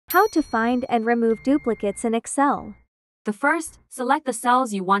How to find and remove duplicates in Excel. The first, select the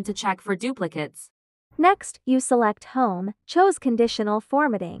cells you want to check for duplicates. Next, you select Home, choose Conditional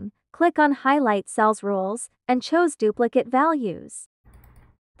Formatting, click on Highlight Cells Rules, and choose Duplicate Values.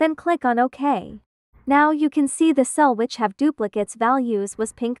 Then click on OK. Now you can see the cell which have duplicates values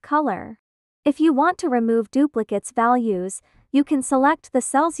was pink color. If you want to remove duplicates values, you can select the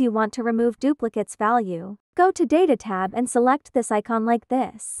cells you want to remove duplicates value. Go to Data tab and select this icon like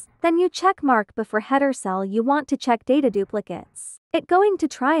this. Then you check mark before header cell you want to check data duplicates. It going to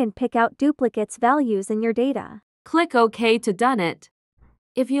try and pick out duplicates values in your data. Click OK to done it.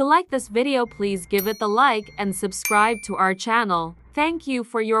 If you like this video, please give it the like and subscribe to our channel. Thank you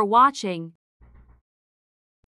for your watching.